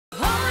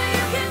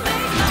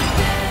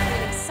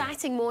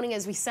exciting morning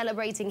as we're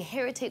celebrating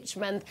Heritage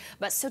Month,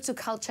 but Sotho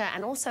culture,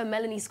 and also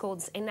Melanie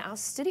Scholtz in our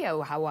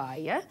studio. How are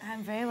you?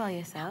 I'm very well,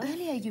 yourself.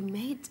 Earlier you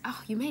made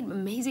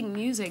amazing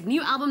music.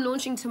 New album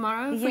launching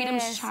tomorrow,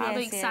 Freedom's Child. Are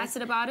you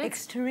excited about it?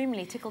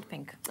 Extremely tickled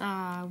pink.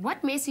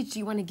 What message do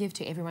you want to give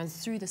to everyone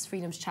through this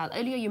Freedom's Child?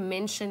 Earlier you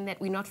mentioned that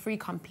we're not free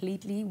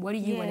completely. What do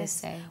you want to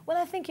say? Well,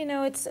 I think, you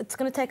know, it's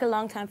going to take a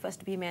long time for us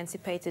to be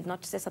emancipated,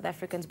 not just as South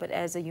Africans, but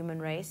as a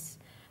human race.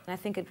 And I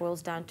think it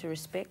boils down to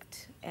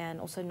respect and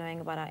also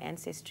knowing about our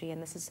ancestry.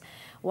 And this is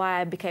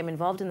why I became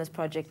involved in this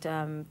project,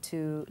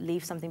 to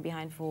leave something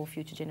behind for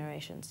future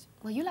generations.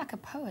 Well, you're like a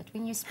poet.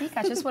 When you speak,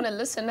 I just want to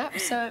listen up.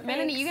 So,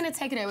 Melanie, you're going to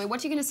take it away. What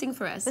are you going to sing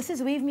for us? This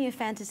is Weave Me a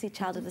Fantasy,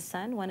 Child of the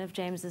Sun, one of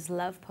James's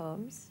love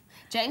poems.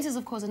 James is,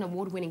 of course, an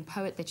award-winning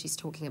poet that she's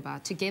talking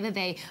about. Together,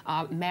 they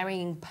are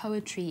marrying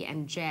poetry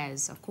and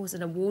jazz. Of course,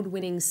 an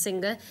award-winning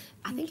singer.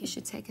 I think you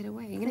should take it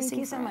away. You're going to sing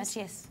for us? Thank you so much,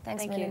 yes.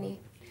 Thanks, Melanie.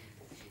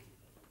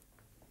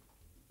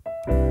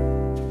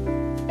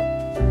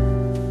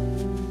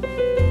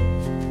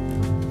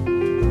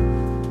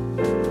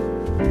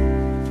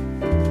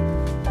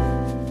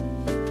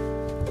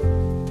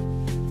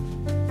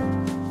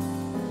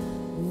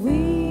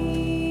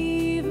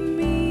 Weave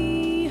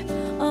me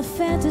a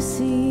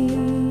fantasy,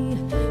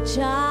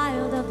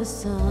 child of the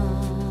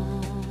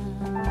sun.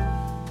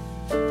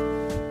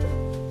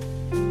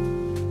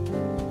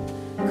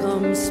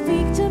 Come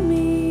speak to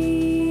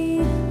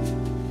me,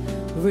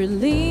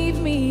 relieve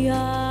me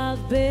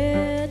of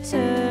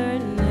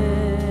bitterness.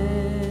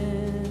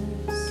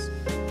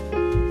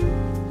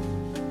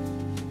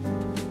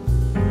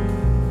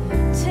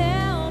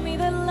 Tell me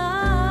that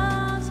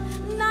love's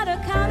not a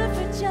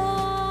counterfeit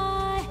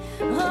joy.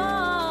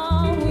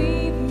 Oh,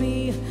 weave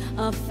me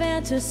a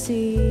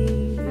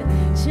fantasy,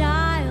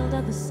 child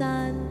of the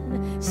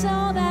sun, so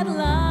that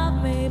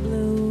love may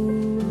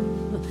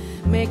bloom,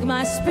 make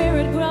my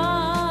spirit grow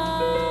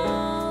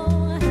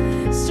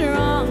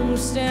strong,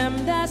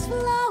 stemmed as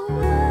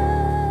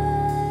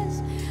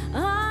flowers.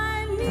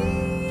 I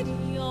need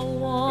your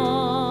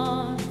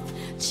warmth,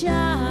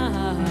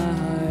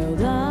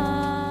 child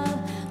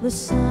of the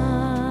sun.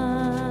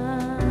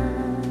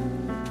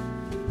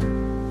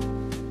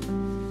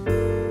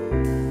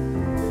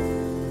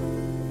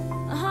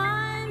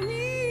 I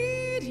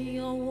need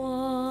your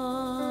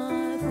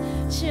warmth,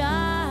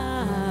 child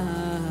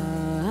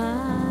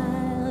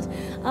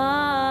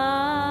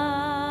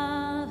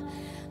of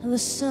the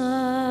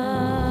sun.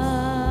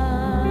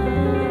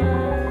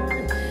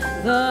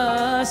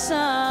 The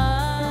sun.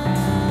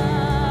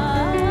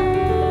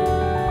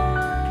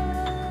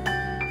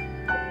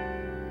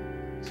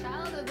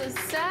 Child of the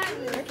sun.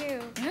 Thank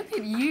you. Look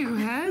at you,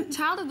 huh?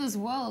 Child of this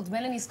world.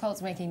 Melanie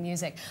Scholtz making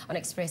music on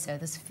Expresso.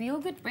 This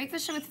feel-good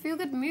breakfast show with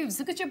feel-good moves.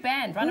 Look at your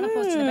band. Round of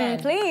applause to the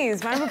band.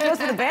 Please, round of applause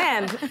for the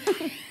band.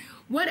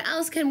 What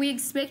else can we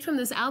expect from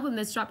this album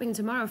that's dropping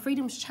tomorrow?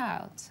 Freedom's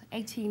Child,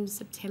 18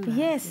 September.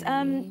 Yes,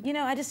 you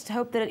know, I just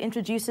hope that it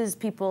introduces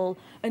people,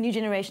 a new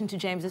generation, to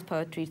James's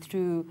poetry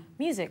through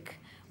music,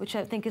 which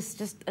I think is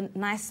just a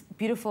nice,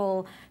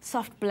 beautiful,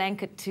 soft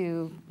blanket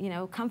to, you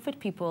know, comfort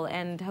people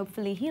and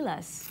hopefully heal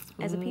us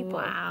as a people.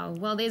 Wow.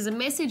 Well, there's a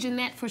message in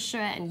that for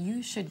sure, and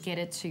you should get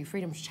it too.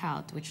 Freedom's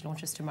Child, which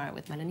launches tomorrow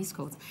with Melanie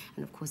Scholtz,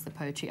 and of course the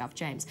poetry of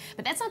James.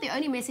 But that's not the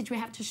only message we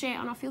have to share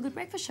on our Feel Good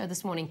Breakfast show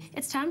this morning.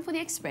 It's time for the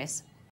Express.